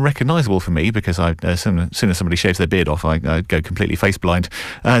almost unrecognisable for me, because as soon as somebody shaves their beard off, I go completely face blind,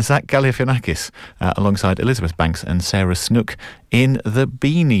 Zach Galifianakis, alongside Elizabeth Banks and Sarah Snook, in The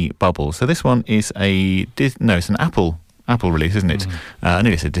Beanie Bubble. So this one is it's an Apple release, isn't it? I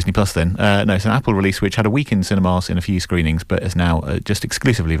nearly said Disney Plus then. No, it's an Apple release which had a week in cinemas in a few screenings, but is now just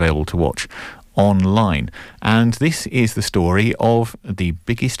exclusively available to watch online. And this is the story of the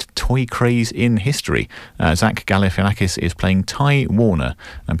biggest toy craze in history. Zach Galifianakis is playing Ty Warner,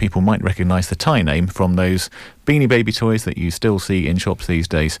 and people might recognise the Ty name from those Beanie Baby toys that you still see in shops these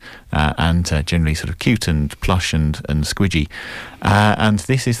days, and generally sort of cute and plush and squidgy. And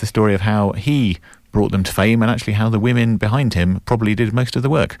this is the story of how he brought them to fame, and actually how the women behind him probably did most of the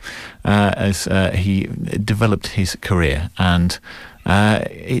work as he developed his career. And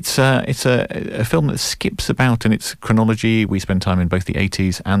It's a film that skips about in its chronology. We spend time in both the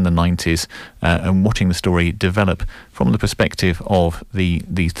 80s and the 90s and watching the story develop from the perspective of the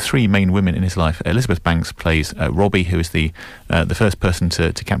three main women in his life. Elizabeth Banks plays Robbie, who is the first person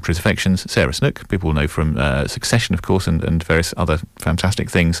to capture his affections. Sarah Snook, people will know from Succession, of course, and various other fantastic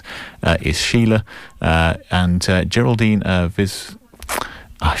things, is Sheila, and Geraldine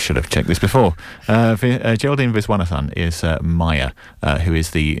I should have checked this before. Geraldine Viswanathan is Maya, who is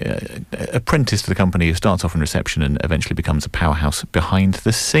the apprentice to the company, who starts off in reception and eventually becomes a powerhouse behind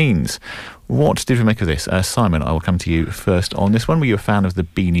the scenes. What did we make of this? Simon, I will come to you first on this one. Were you a fan of the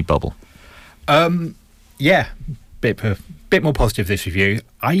Beanie Bubble? Yeah, bit more positive this review.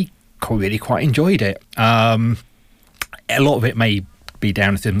 I really quite enjoyed it. A lot of it may be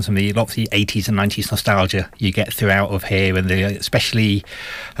down to some of the 80s and 90s nostalgia you get throughout of here, and especially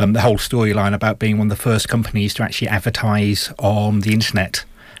the whole storyline about being one of the first companies to actually advertise on the internet.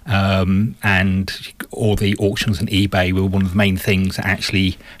 And all the auctions and eBay were one of the main things that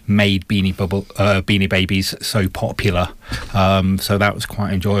actually made Beanie Babies so popular. So that was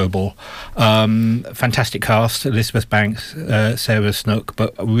quite enjoyable. Fantastic cast: Elizabeth Banks, Sarah Snook,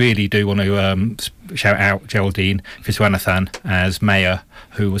 but I really do want to shout out Geraldine Viswanathan as Maya,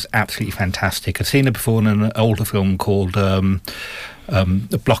 who was absolutely fantastic. I've seen her before in an older film called The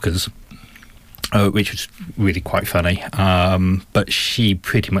Blockers, which was really quite funny. But she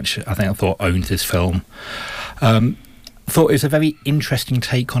pretty much, I thought, owned this film. Thought it was a very interesting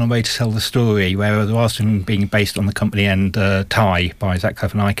take on a way to tell the story, where rather than being based on the company and Ty by Zach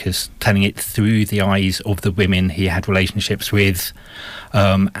Galifianakis, telling it through the eyes of the women he had relationships with,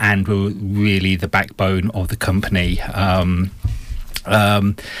 and were really the backbone of the company.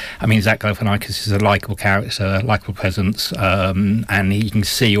 Zach Galifianakis is a likeable character, a likeable presence, and you can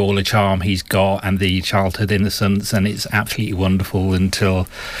see all the charm he's got and the childhood innocence, and it's absolutely wonderful until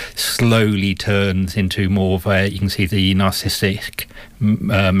slowly turns into more of you can see the narcissistic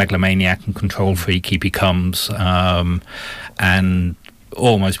megalomaniac and control freak he becomes, and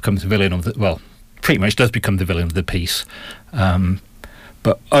almost becomes the villain of pretty much does become the villain of the piece.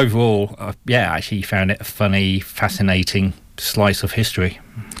 But overall, I actually found it a funny, fascinating slice of history.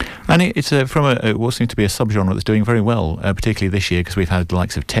 And it's from what seems to be a subgenre that's doing very well, particularly this year, because we've had the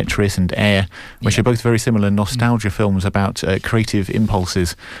likes of Tetris and Air, which are both very similar nostalgia films about creative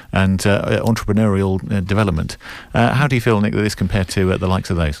impulses and entrepreneurial development. How do you feel, Nick, that this compared to the likes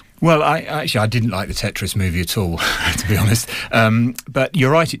of those? Well, I didn't like the Tetris movie at all, to be honest. But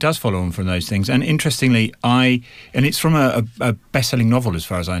you're right, it does follow on from those things. And interestingly, and it's from a best-selling novel, as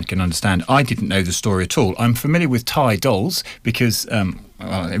far as I can understand. I didn't know the story at all. I'm familiar with Thai dolls because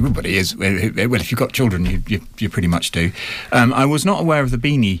everybody is. Well, if you've got children, you pretty much do. I was not aware of the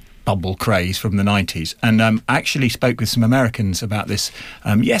Beanie Bubble craze from the 90s, and actually spoke with some Americans about this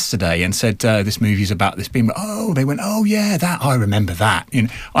yesterday and said this movie's about this being. They went, oh yeah, that I remember that.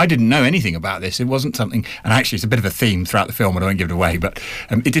 I didn't know anything about this. It wasn't something, and actually it's a bit of a theme throughout the film. I won't give it away, but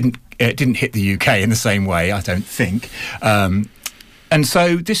it didn't hit the UK in the same way, I don't think. And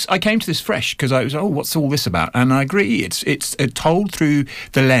so I came to this fresh because I was, what's all this about? And I agree, it's told through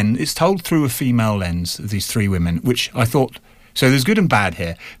the lens. It's told through a female lens of these three women, which I thought. So there's good and bad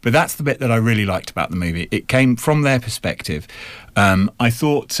here, but that's the bit that I really liked about the movie. It came from their perspective. I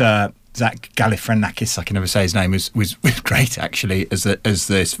thought Zach Galifianakis, I can never say his name, was great actually as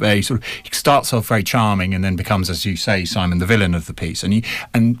this very sort of. He starts off very charming and then becomes, as you say, Simon, the villain of the piece, and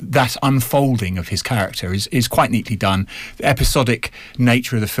that unfolding of his character is quite neatly done. The episodic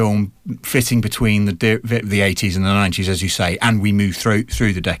nature of the film, fitting between the 80s and the 90s, as you say, and we move through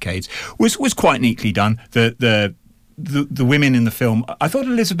the decades, was quite neatly done. The women in the film, I thought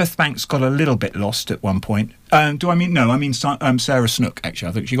Elizabeth Banks got a little bit lost at one point. Sarah Snook, actually.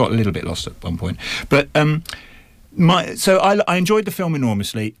 I think she got a little bit lost at one point. But so I enjoyed the film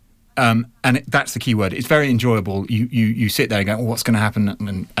enormously, and that's the key word. It's very enjoyable. You sit there and go, what's going to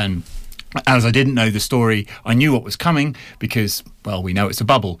happen? And as I didn't know the story, I knew what was coming because, well, we know it's a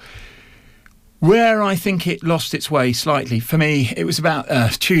bubble. Where I think it lost its way slightly, for me, it was about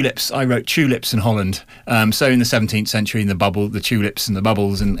tulips. I wrote tulips in Holland. So in the 17th century, in the bubble, the tulips and the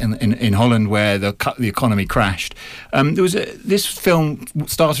bubbles in Holland, where the economy crashed. This film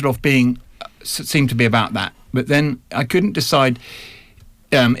started off seemed to be about that, but then I couldn't decide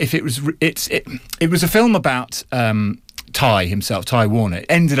if it was. It was a film about Ty himself, Ty Warner. It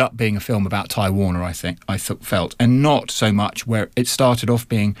ended up being a film about Ty Warner, I felt, and not so much where it started off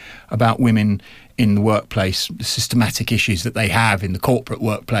being about women in the workplace, the systematic issues that they have in the corporate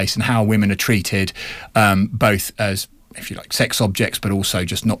workplace and how women are treated, both as if you like, sex objects, but also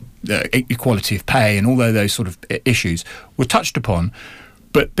just not equality of pay and all those sort of issues were touched upon.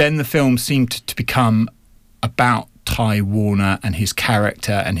 But then the film seemed to become about Ty Warner and his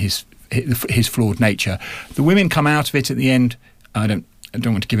character and his flawed nature. The women come out of it at the end. I don't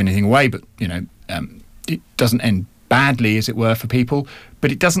want to give anything away, but it doesn't end badly, as it were, for people.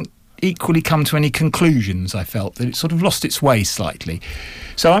 But it doesn't equally come to any conclusions. I felt that it sort of lost its way slightly.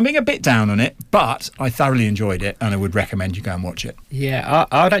 So I'm being a bit down on it, but I thoroughly enjoyed it, and I would recommend you go and watch it. Yeah,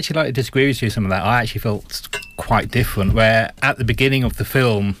 I would actually like to disagree with you some of that. I actually felt quite different, where at the beginning of the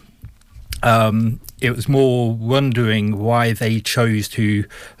film, it was more wondering why they chose to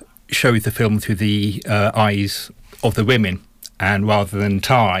show the film through the eyes of the women, and rather than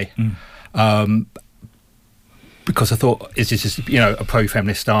Ty. Because I thought, is this just, a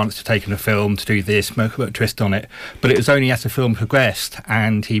pro-feminist stance to taking a film to do this, put a twist on it? But it was only as the film progressed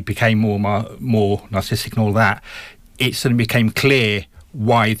and he became more narcissistic and all that, it suddenly became clear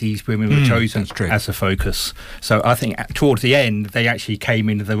why these women were chosen as a focus. So I think towards the end, they actually came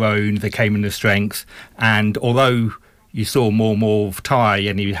into their own, they came into strength, and although you saw more of Ty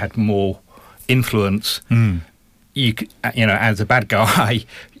and he had more influence, you as a bad guy,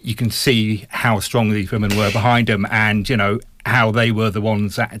 you can see how strong these women were behind him, and how they were the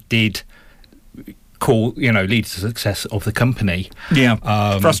ones that did lead to the success of the company. Yeah,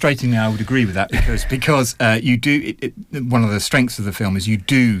 frustratingly, I would agree with that because you do. One of the strengths of the film is you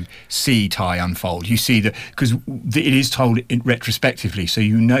do see Ty unfold. You see because it is told retrospectively, so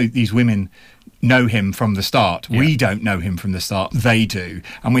these women know him from the start. Yeah. We don't know him from the start. They do,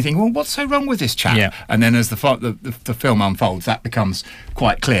 and we think, well, what's so wrong with this chap? Yeah. And then as the film unfolds, that becomes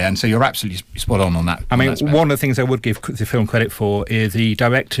quite clear. And so you're absolutely spot on that. I mean, one of the things I would give the film credit for is the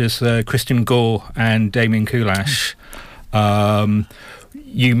directors, Kristen Gore and Damien Kulash.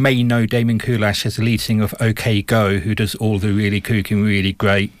 You may know Damien Kulash as the lead singer of OK Go, who does all the really kooky and really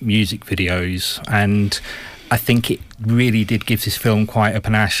great music videos. And I think it really did give this film quite a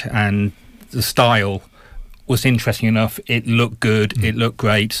panache, and the style was interesting enough. It looked good. It looked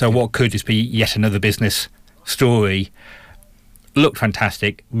great. So what could just be yet another business story looked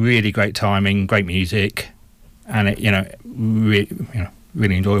fantastic. Really great timing, great music, and it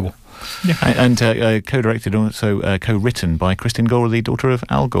really enjoyable. Yeah, and co-directed and also co-written by Kristen Gore, the daughter of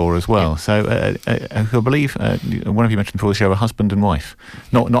Al Gore as well. Yeah. So who I believe one of you mentioned before the show, a husband and wife.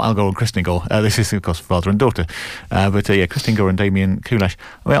 Not Al Gore and Kristen Gore. This is of course father and daughter. But Kristen Gore and Damien Kulash.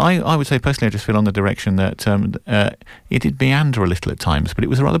 I would say personally, I just feel on the direction that it did meander a little at times, but it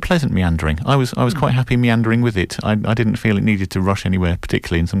was a rather pleasant meandering. I was quite happy meandering with it. I didn't feel it needed to rush anywhere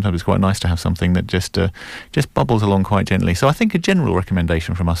particularly, and sometimes it's quite nice to have something that just bubbles along quite gently. So I think a general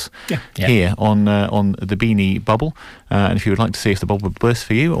recommendation from us. Here on the Beanie Bubble, and if you would like to see if the bubble bursts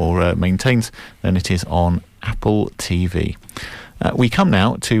for you or maintains, then it is on Apple TV. We come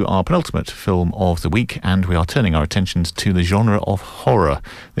now to our penultimate film of the week, and we are turning our attentions to the genre of horror.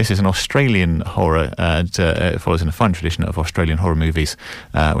 This is an Australian horror, and it follows in a fine tradition of Australian horror movies,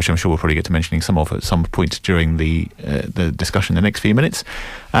 which I'm sure we'll probably get to mentioning some of at some point during the discussion in the next few minutes.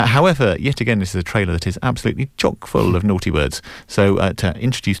 However, yet again, this is a trailer that is absolutely chock full of naughty words. So to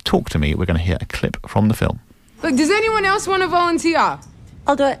introduce Talk to Me, we're going to hear a clip from the film. Look, does anyone else want to volunteer?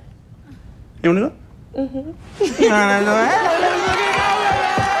 I'll do it. You want to do it?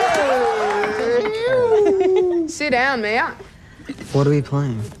 Sit down, Mia. What are we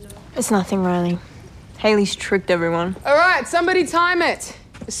playing? It's nothing, Riley. Haley's tricked everyone. All right, somebody time it.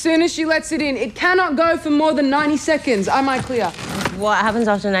 As soon as she lets it in, it cannot go for more than 90 seconds. Am I clear? What happens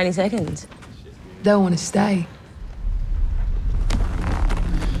after 90 seconds? They'll want to stay.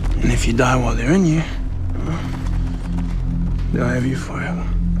 And if you die while they're in you, they'll have you forever.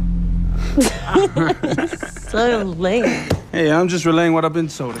 So lame. Hey, I'm just relaying what I've been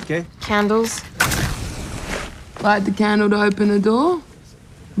told, okay? Candles. Light the candle to open the door,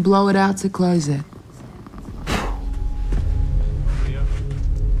 blow it out to close it.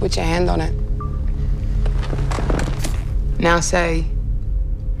 Put your hand on it. Now say,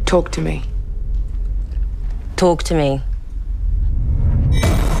 talk to me. Talk to me.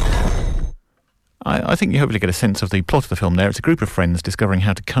 I think you hopefully get a sense of the plot of the film there. It's a group of friends discovering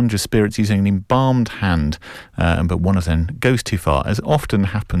how to conjure spirits using an embalmed hand, but one of them goes too far, as often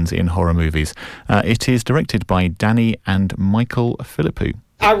happens in horror movies. It is directed by Danny and Michael Philippou.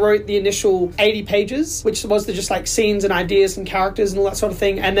 I wrote the initial 80 pages, which was just like scenes and ideas and characters and all that sort of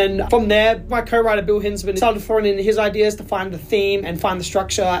thing. And then from there, my co-writer Bill Hinsman started throwing in his ideas to find the theme and find the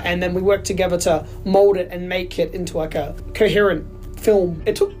structure. And then we worked together to mold it and make it into like a coherent film.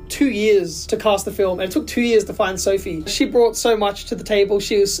 It took 2 years to cast the film, and it took 2 years to find Sophie. She brought so much to the table.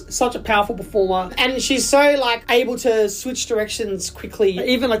 She was such a powerful performer, and she's so like able to switch directions quickly.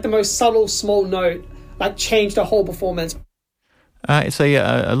 Even like the most subtle small note like changed the whole performance. It's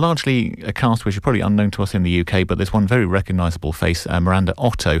a largely a cast which is probably unknown to us in the UK, but there's one very recognisable face. Miranda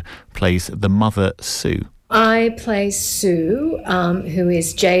Otto plays the mother, Sue. I play Sue, who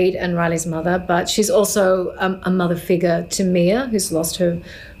is Jade and Riley's mother, but she's also a mother figure to Mia, who's lost her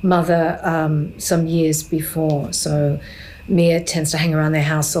mother some years before. So Mia tends to hang around their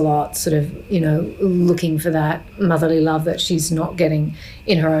house a lot, sort of, looking for that motherly love that she's not getting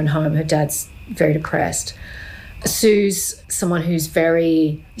in her own home. Her dad's very depressed. Sue's someone who's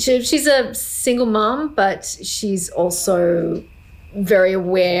she's a single mom, but she's also very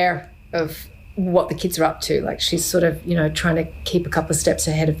aware of what the kids are up to. Like she's sort of, trying to keep a couple of steps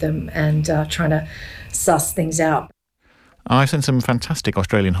ahead of them and trying to suss things out. I've seen some fantastic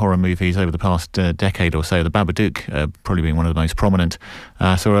Australian horror movies over the past decade or so, The Babadook probably being one of the most prominent.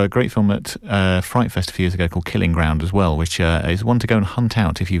 Saw a great film at Fright Fest a few years ago called Killing Ground as well, which is one to go and hunt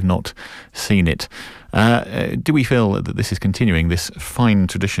out if you've not seen it. Do we feel that this is continuing, this fine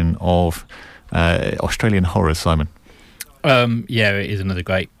tradition of Australian horror, Simon? Yeah, it is another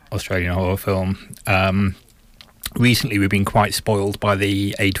great Australian horror film. Recently we've been quite spoiled by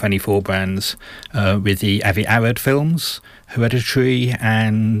the A24 brands with the Avi Arad films, Hereditary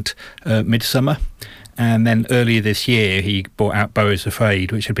and Midsummer. And then earlier this year he brought out Beau is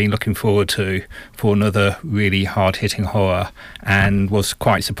Afraid, which I'd been looking forward to for another really hard-hitting horror, and was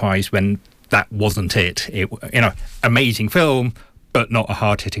quite surprised when that wasn't it. Amazing film, but not a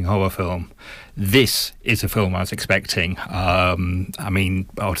hard-hitting horror film. This is a film I was expecting. I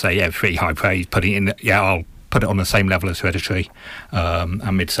would say, pretty high praise. I'll put it on the same level as Hereditary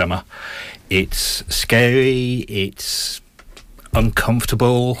and Midsummer. It's scary, it's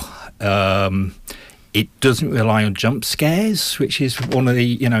uncomfortable, it doesn't rely on jump scares, which is one of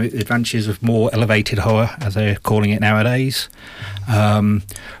the advantages of more elevated horror, as they're calling it nowadays.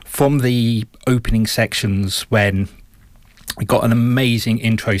 From the opening sections, when we got an amazing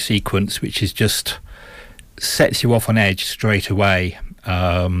intro sequence which is just sets you off on edge straight away.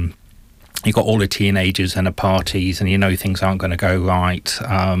 You've got all the teenagers and the parties, and things aren't going to go right.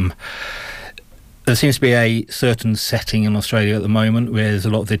 There seems to be a certain setting in Australia at the moment where there's a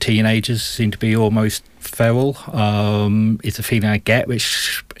lot of the teenagers seem to be almost feral. It's a feeling I get,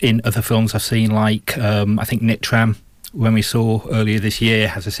 which in other films I've seen, like I think Nit Tram, when we saw earlier this year,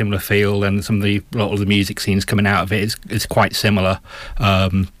 has a similar feel, and a lot of the music scenes coming out of it is quite similar.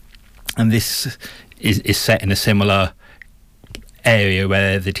 And this is set in a similar area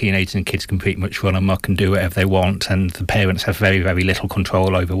where the teenagers and kids can pretty much run amok and do whatever they want, and the parents have very, very little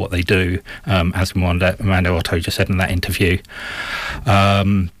control over what they do, as Miranda Otto just said in that interview.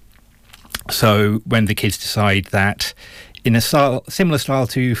 So when the kids decide that, in a similar style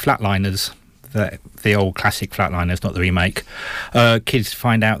to Flatliners, the old classic Flatliners, not the remake, kids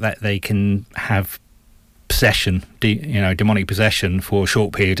find out that they can have possession, demonic possession for a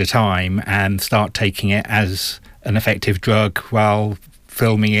short period of time, and start taking it as an effective drug while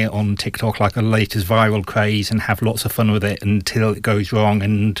filming it on TikTok like the latest viral craze, and have lots of fun with it until it goes wrong,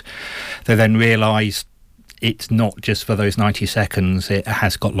 and they then realise it's not just for those 90 seconds, it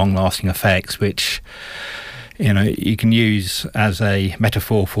has got long-lasting effects, which you can use as a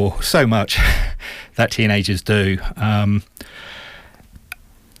metaphor for so much that teenagers do.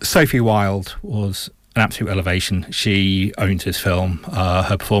 Sophie Wilde was an absolute elevation. She owns this film.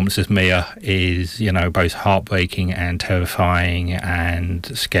 Her performance as Mia is, both heartbreaking and terrifying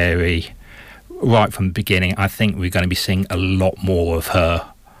and scary right from the beginning. I think we're going to be seeing a lot more of her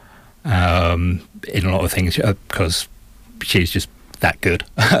in a lot of things, because she's just that good.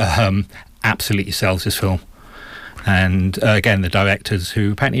 Absolutely sells this film. And again, the directors,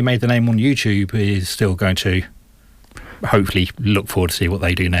 who apparently made the name on YouTube, is still going to hopefully look forward to see what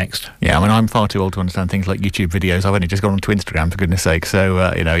they do next. Yeah, I'm far too old to understand things like YouTube videos. I've only just gone onto Instagram, for goodness sake,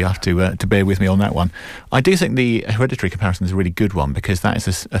 so you have to bear with me on that one. I do think the Hereditary comparison is a really good one, because that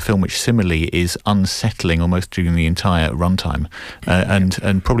is a film which similarly is unsettling almost during the entire runtime,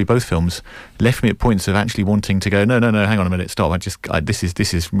 and probably both films left me at points of actually wanting to go, no, hang on a minute, stop, this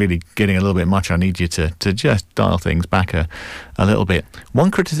is really getting a little bit much. I need you to just dial things back a little bit. One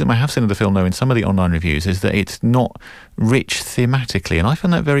criticism I have seen of the film, though, in some of the online reviews, is that it's not rich thematically, and I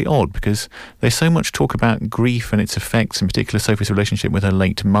find that very odd, because there's so much talk about grief and its effects, in particular Sophie's relationship with her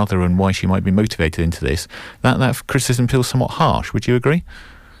late mother and why she might be motivated into this. That criticism feels somewhat harsh. Would you agree?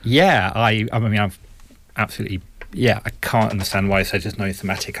 Yeah, I've absolutely I can't understand why it's just no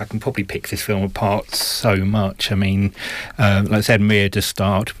thematic. I can probably pick this film apart so much. I mean, like I said, Mia does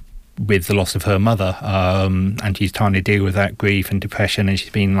start with the loss of her mother, and she's trying to deal with that grief and depression, and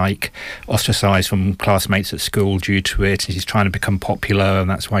she's been like ostracised from classmates at school due to it, and she's trying to become popular, and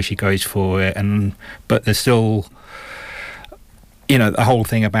that's why she goes for it. But there's still, the whole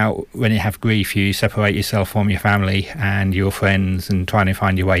thing about when you have grief, you separate yourself from your family and your friends, and trying to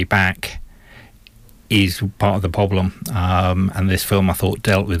find your way back is part of the problem. And this film, I thought,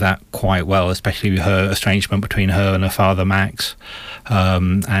 dealt with that quite well, especially with her estrangement between her and her father, Max,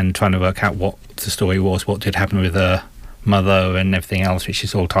 and trying to work out what the story was, what did happen with her mother and everything else, which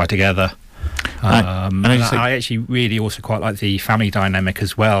is all tied together. I actually really also quite like the family dynamic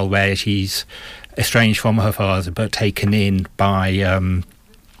as well, where she's estranged from her father but taken in by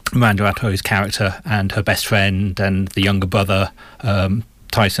Miranda Atto's character and her best friend and the younger brother,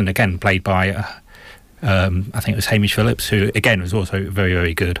 Tyson, again played by I think it was Hamish Phillips, who again was also very,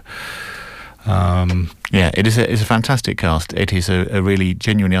 very good. It's a fantastic cast. It is a really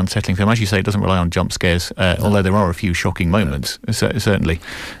genuinely unsettling film. As you say, it doesn't rely on jump scares, although there are a few shocking moments, certainly,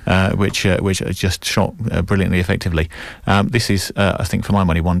 which are just shot brilliantly effectively. This is, I think, for my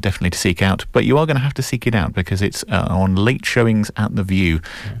money, one definitely to seek out, but you are going to have to seek it out because it's on late showings at the View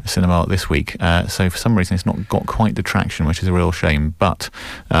Cinema this week. So for some reason, it's not got quite the traction, which is a real shame. But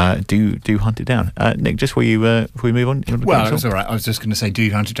do hunt it down. Nick, just before we move on. Well, it was all right. I was just going to say, do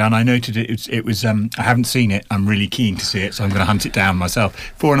hunt it down. I noted it was. I haven't seen it. I'm really keen to see it, so I'm going to hunt it down myself.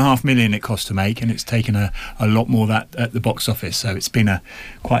 $4.5 million it cost to make, and it's taken a lot more that at the box office. So it's been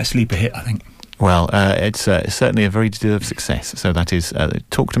quite a sleeper hit, I think. Well, it's certainly a very deserved success. So that is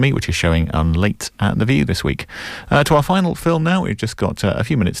Talk to Me, which is showing on late at the View this week. To our final film now. We've just got a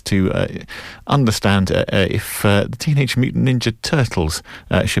few minutes to understand if the Teenage Mutant Ninja Turtles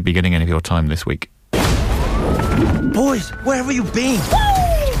should be getting any of your time this week. Boys, where have you been?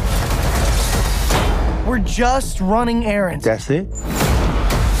 We're just running errands. That's it?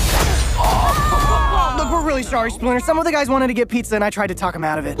 Look, we're really sorry, Splinter. Some of the guys wanted to get pizza, and I tried to talk them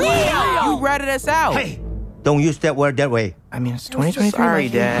out of it. You ratted us out. Hey! Don't use that word that way. I mean, it's 2023. Sorry,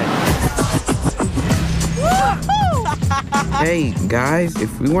 Dad. Hey, guys,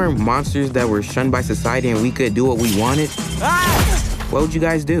 if we weren't monsters that were shunned by society and we could do what we wanted, what would you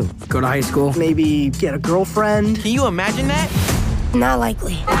guys do? Go to high school. Maybe get a girlfriend. Can you imagine that? Not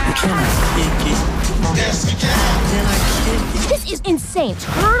likely. This is insane.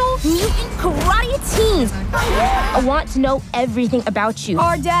 Turtle, mutant, karate teens. I want to know everything about you.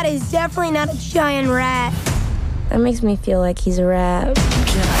 Our dad is definitely not a giant rat. That makes me feel like he's a rat.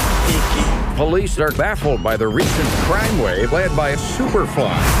 Police are baffled by the recent crime wave led by a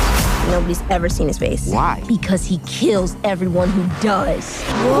superfly. Nobody's ever seen his face. Why? Because he kills everyone who does.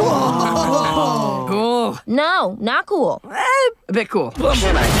 Whoa. Cool. No, not cool. A bit cool.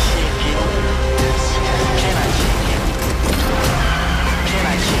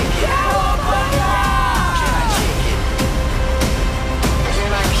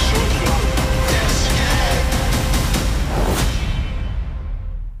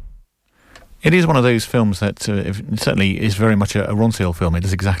 It is one of those films that certainly is very much a Ronseal film. It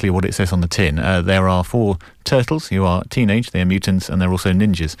does exactly what it says on the tin. There are 4 turtles who are teenage, they're mutants, and they're also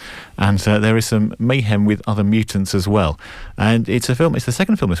ninjas. And there is some mayhem with other mutants as well. And it's the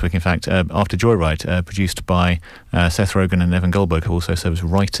second film this week, in fact, after Joyride, produced by Seth Rogen and Evan Goldberg, who also serves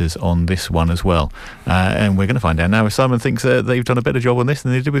writers on this one as well. And we're going to find out now if Simon thinks they've done a better job on this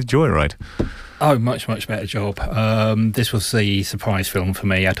than they did with Joyride. Oh, much, much better job. This was the surprise film for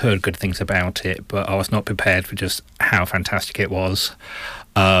me. I'd heard good things about it, but I was not prepared for just how fantastic it was.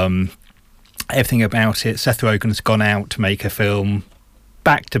 Everything about it. Seth Rogen's gone out to make a film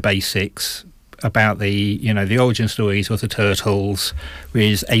back to basics about the origin stories of the Turtles,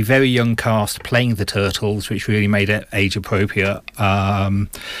 with a very young cast playing the Turtles, which really made it age appropriate. You've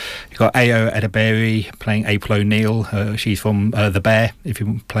got Ayo Edebiri playing April O'Neil. She's from The Bear, if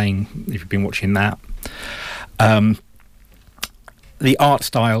you've been watching that. The art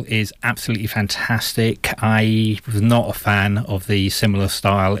style is absolutely fantastic. I was not a fan of the similar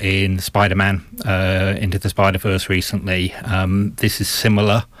style in Spider-Man Into the Spider-Verse recently. This is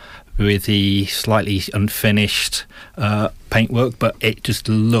similar, with the slightly unfinished paintwork, but it just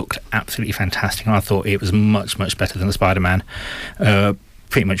looked absolutely fantastic, and I thought it was much, much better than the Spider-Man.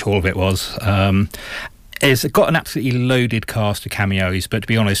 Pretty much all of it was. It's got an absolutely loaded cast of cameos, but to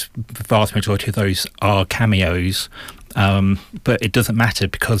be honest, the vast majority of those are cameos. But it doesn't matter,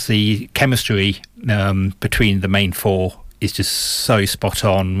 because the chemistry between the main 4 is just so spot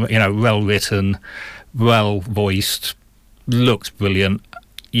on. Well written, well voiced, looks brilliant.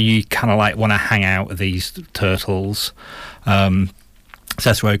 you kind of like want to hang out with these turtles.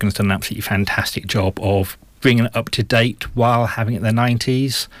 Seth Rogen's done an absolutely fantastic job of bringing it up to date while having it in the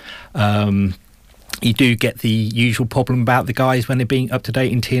 90s. You do get the usual problem about the guys when they're being up to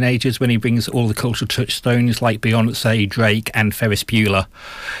date in teenagers, when he brings all the cultural touchstones like Beyonce, Drake and Ferris Bueller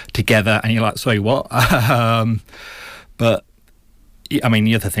together, and you're like, sorry, what? But I mean,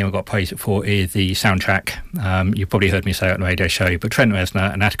 the other thing I've got to praise it for is the soundtrack. You've probably heard me say it on the radio show, but Trent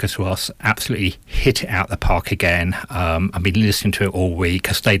Reznor and Atticus Ross absolutely hit it out the park again. I've been listening to it all week.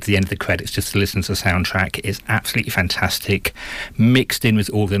 I stayed to the end of the credits just to listen to the soundtrack. It's absolutely fantastic, mixed in with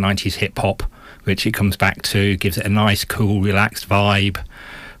all the 90s hip-hop, which it comes back to, gives it a nice, cool, relaxed vibe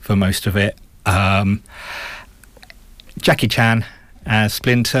for most of it. Jackie Chan as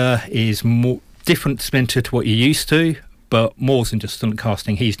Splinter is more different Splinter to what you're used to, but more than just stunt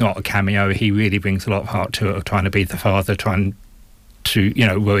casting. He's not a cameo. He really brings a lot of heart to it, of trying to be the father, trying to,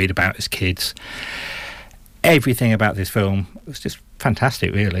 worried about his kids. Everything about this film was just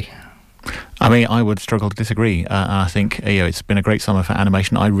fantastic, really. I mean, I would struggle to disagree. I think it's been a great summer for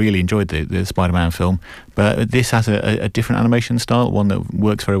animation. I really enjoyed the Spider-Man film, but this has a different animation style, one that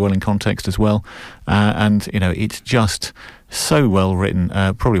works very well in context as well. And it's just so well written.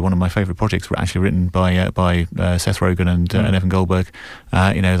 Probably one of my favourite projects were actually written by Seth Rogen and Evan Goldberg.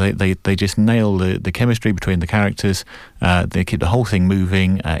 They just nail the chemistry between the characters. They keep the whole thing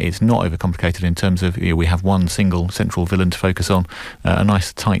moving. It's not overcomplicated in terms of we have one single central villain to focus on, a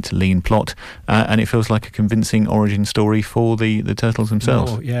nice tight lean plot, and it feels like a convincing origin story for the turtles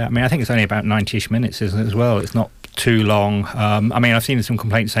themselves. Oh, yeah, I mean, I think it's only about 90-ish minutes, isn't it, as well? It's not too long. I mean, I've seen some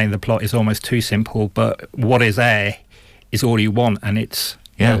complaints saying the plot is almost too simple, but what is there is all you want, and it's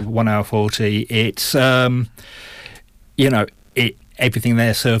 1 hour 40. It's everything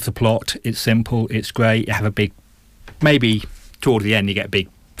there serves the plot. It's simple, it's great. You have a big, maybe toward the end you get a big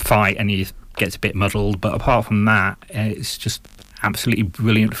fight and it gets a bit muddled, but apart from that, it's just absolutely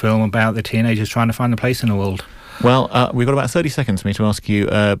brilliant film about the teenagers trying to find a place in the world. Well, we've got about 30 seconds for me to ask you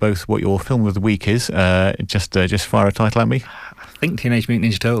both what your film of the week is. Just fire a title at me. I think Teenage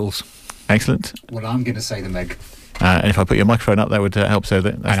Mutant Ninja Turtles. Excellent. Well, I'm going to say The Meg. And if I put your microphone up, that would help.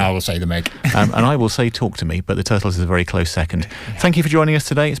 And I will say The Meg. And I will say Talk to Me, but the Turtles is a very close second. Thank you for joining us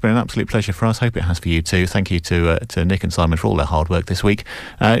today. It's been an absolute pleasure for us. Hope it has for you too. Thank you to Nick and Simon for all their hard work this week.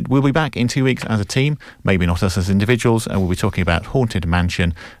 We'll be back in 2 weeks as a team, maybe not us as individuals, and we'll be talking about Haunted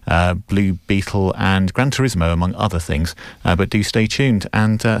Mansion, Blue Beetle and Gran Turismo, among other things. But do stay tuned,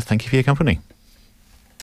 and thank you for your company.